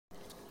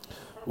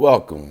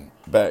Welcome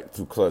back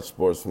to Clutch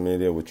Sports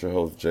Media with your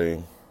host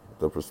Jay,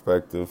 The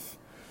Perspective,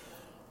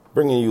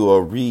 bringing you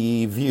a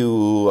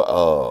review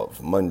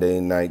of Monday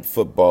Night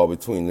Football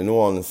between the New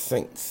Orleans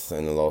Saints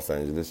and the Los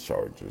Angeles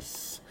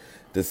Chargers.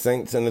 The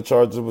Saints and the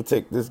Chargers will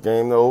take this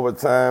game to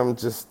overtime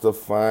just to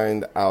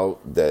find out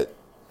that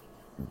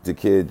the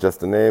kid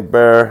Justin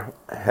Herbert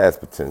has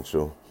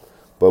potential.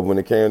 But when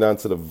it came down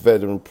to the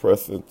veteran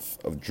presence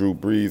of Drew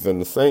Brees and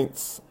the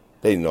Saints,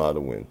 they know how to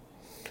win.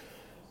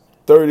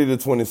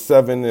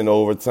 30-27 in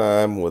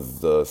overtime was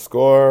the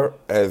score,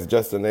 as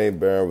Justin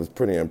Herbert was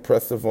pretty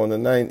impressive on the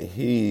night.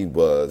 He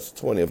was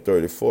 20 of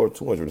 34,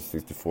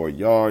 264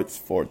 yards,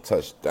 4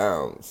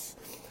 touchdowns.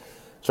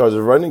 Chargers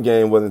running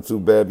game wasn't too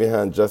bad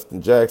behind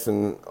Justin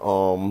Jackson,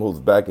 who's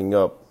backing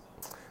up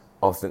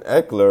Austin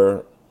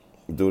Eckler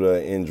due to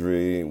an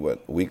injury, a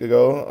week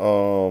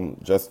ago.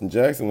 Justin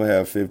Jackson will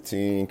have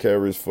 15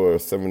 carries for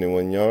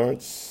 71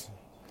 yards.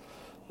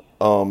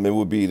 It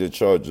would be the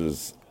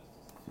Chargers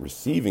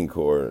receiving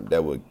core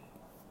that would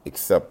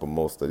accept for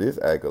most of this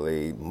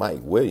accolade.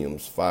 Mike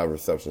Williams, 5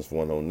 receptions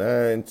for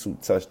 109, 2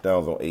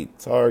 touchdowns on 8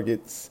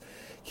 targets.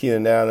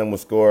 Keenan Allen would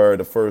score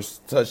the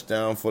first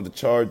touchdown for the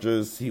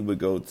Chargers. He would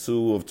go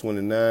 2 of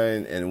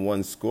 29 and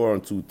 1 score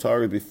on 2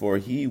 targets before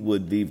he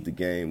would leave the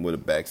game with a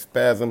back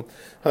spasm.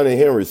 Hunter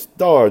Henry,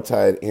 star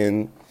tight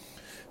end,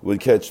 would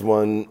catch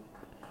one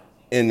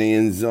in the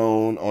end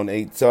zone on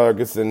 8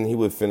 targets, and he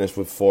would finish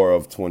with 4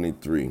 of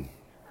 23.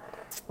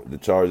 The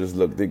Chargers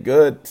looked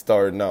good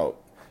starting out.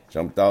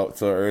 Jumped out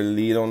to an early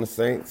lead on the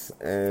Saints.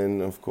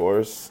 And, of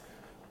course,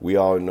 we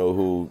all know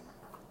who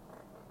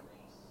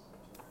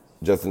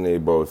Justin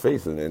Herbert was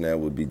facing, and that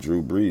would be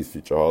Drew Brees,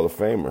 future Hall of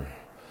Famer.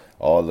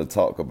 All the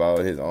talk about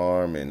his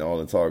arm and all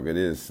the talk of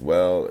this,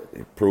 well,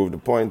 it proved the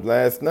point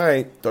last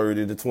night,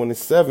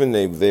 30-27.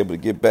 They was able to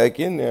get back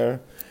in there.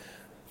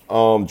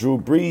 Drew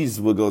Brees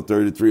will go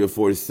 33 of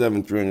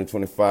 47,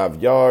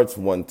 325 yards,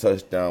 1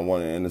 touchdown,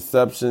 1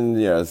 interception.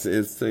 Yes,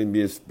 it's to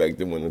be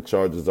expected when the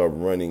Chargers are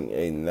running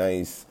a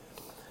nice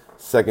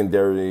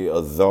secondary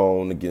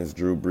zone against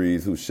Drew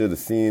Brees, who should have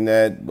seen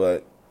that,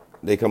 but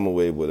they come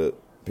away with a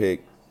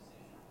pick,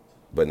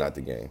 but not the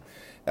game.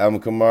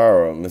 Alvin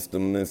Kamara,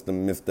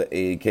 Mr.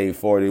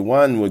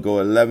 AK-41, would go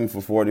 11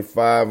 for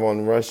 45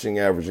 on rushing,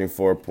 averaging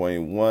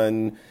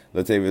 4.1.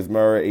 Latavius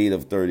Murray, 8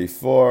 of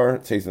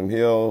 34. Taysom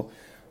Hill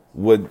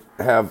would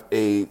have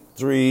a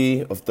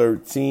 3 of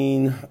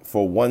 13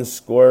 for 1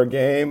 score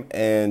game,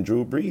 and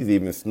Drew Brees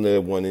even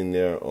slid one in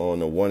there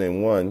on a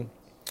 1-and-1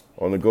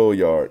 on the goal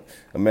yard.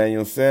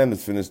 Emmanuel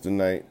Sanders finished the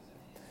night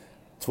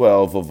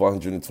 12 of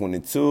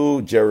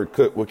 122. Jared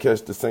Cook would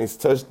catch the Saints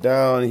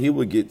touchdown. He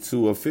would get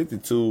 2 of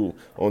 52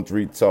 on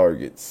 3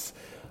 targets.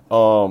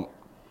 No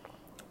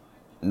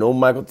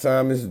Michael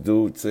Thomas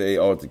due to a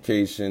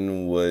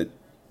altercation with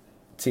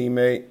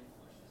teammate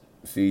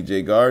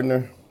C.J.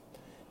 Gardner.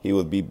 He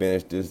would be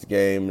benched this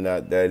game.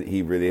 Not that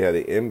he really had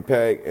an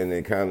impact, and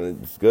it kind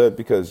of is good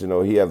because,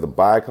 he has a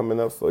bye coming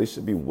up, so he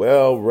should be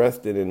well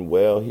rested and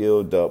well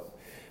healed up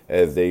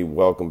as they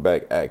welcome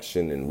back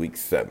action in Week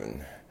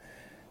 7.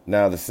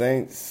 Now, the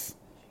Saints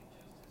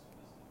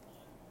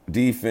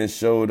defense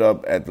showed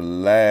up at the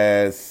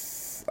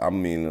last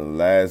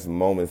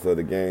moments of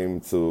the game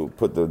to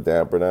put the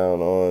damper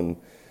down on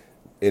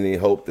any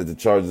hope that the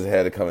Chargers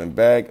had of coming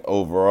back.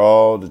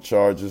 Overall, the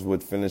Chargers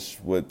would finish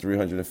with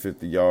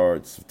 350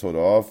 yards of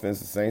total offense.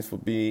 The Saints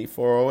would be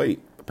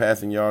 408.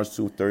 Passing yards,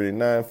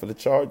 239 for the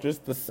Chargers.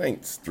 The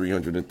Saints,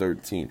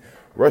 313.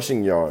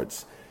 Rushing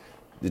yards,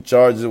 the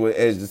Chargers would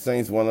edge the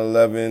Saints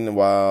 111,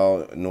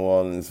 while New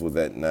Orleans was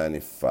at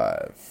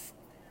 95.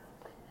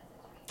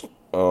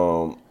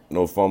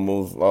 No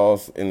fumbles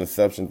lost.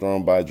 Interception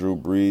thrown by Drew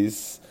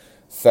Brees.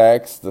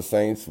 Sacks, the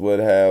Saints would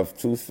have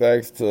 2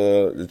 sacks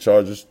to the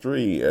Chargers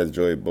 3, as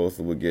Joey Bosa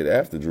would get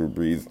after Drew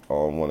Brees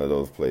on one of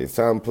those plays.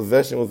 Time of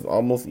possession was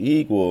almost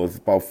equal. It's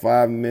about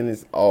 5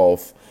 minutes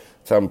off.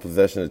 Time of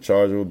possession, the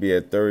Chargers would be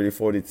at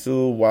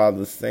 30-42, while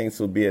the Saints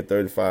would be at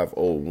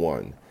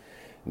 35-01.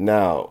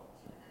 Now,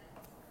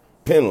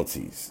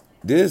 penalties.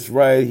 This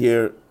right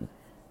here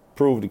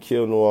proved to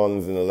kill New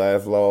Orleans in the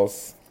last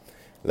loss.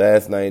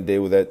 Last night they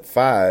were at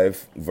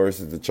 5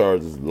 versus the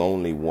Chargers'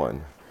 lonely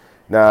 1.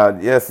 Now,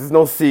 yes, it's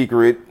no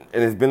secret,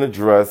 and it's been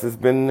addressed. It's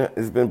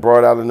been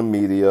brought out in the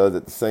media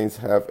that the Saints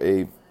have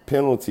a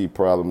penalty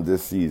problem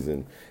this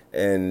season,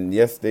 and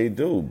yes, they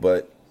do.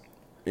 But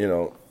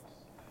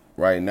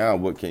right now,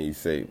 what can you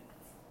say?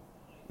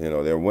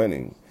 They're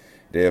winning.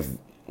 They have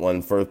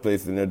won first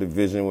place in their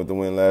division with the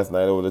win last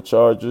night over the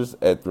Chargers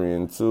at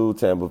 3-2.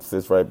 Tampa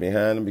sits right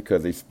behind them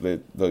because they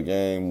split the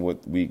game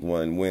with Week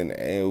 1 win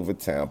over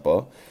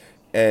Tampa.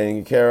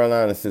 And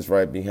Carolina sits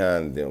right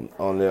behind them.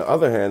 On the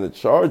other hand, the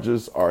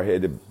Chargers are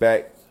headed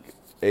back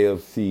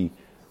AFC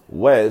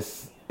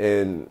West.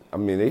 And,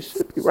 they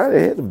should be right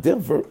ahead of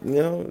Denver.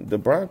 The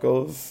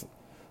Broncos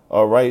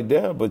are right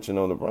there. But,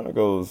 the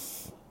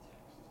Broncos,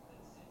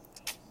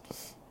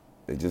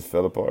 they just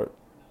fell apart.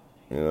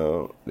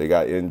 They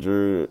got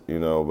injured,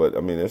 but,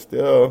 there's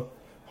still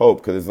hope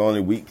because it's only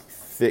week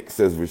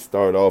fix as we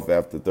start off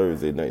after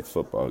Thursday night's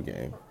football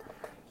game.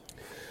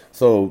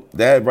 So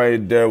that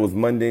right there was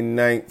Monday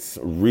night's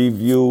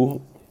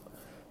review.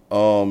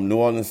 New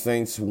Orleans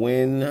Saints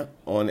win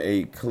on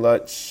a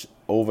clutch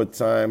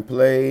overtime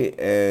play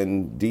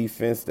and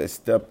defense that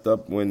stepped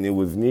up when it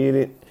was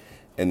needed.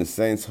 And the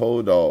Saints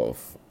hold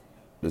off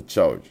the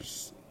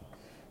Chargers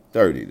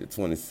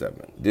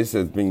 30-27. This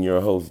has been your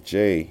host,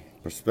 Jay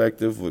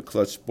Perspective with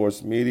Clutch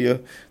Sports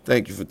Media.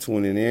 Thank you for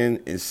tuning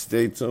in and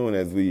stay tuned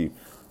as we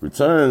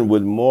return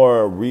with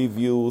more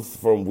reviews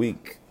from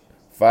week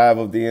 5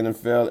 of the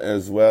NFL,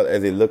 as well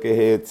as a look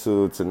ahead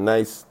to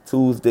tonight's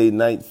Tuesday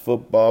night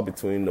football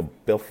between the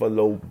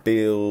Buffalo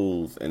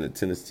Bills and the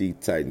Tennessee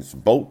Titans.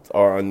 Both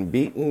are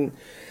unbeaten,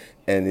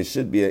 and it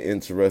should be an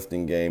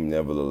interesting game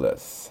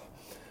nevertheless.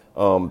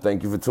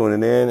 Thank you for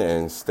tuning in,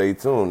 and stay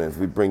tuned as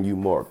we bring you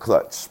more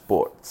Clutch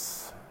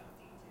Sports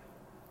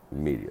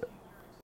Media.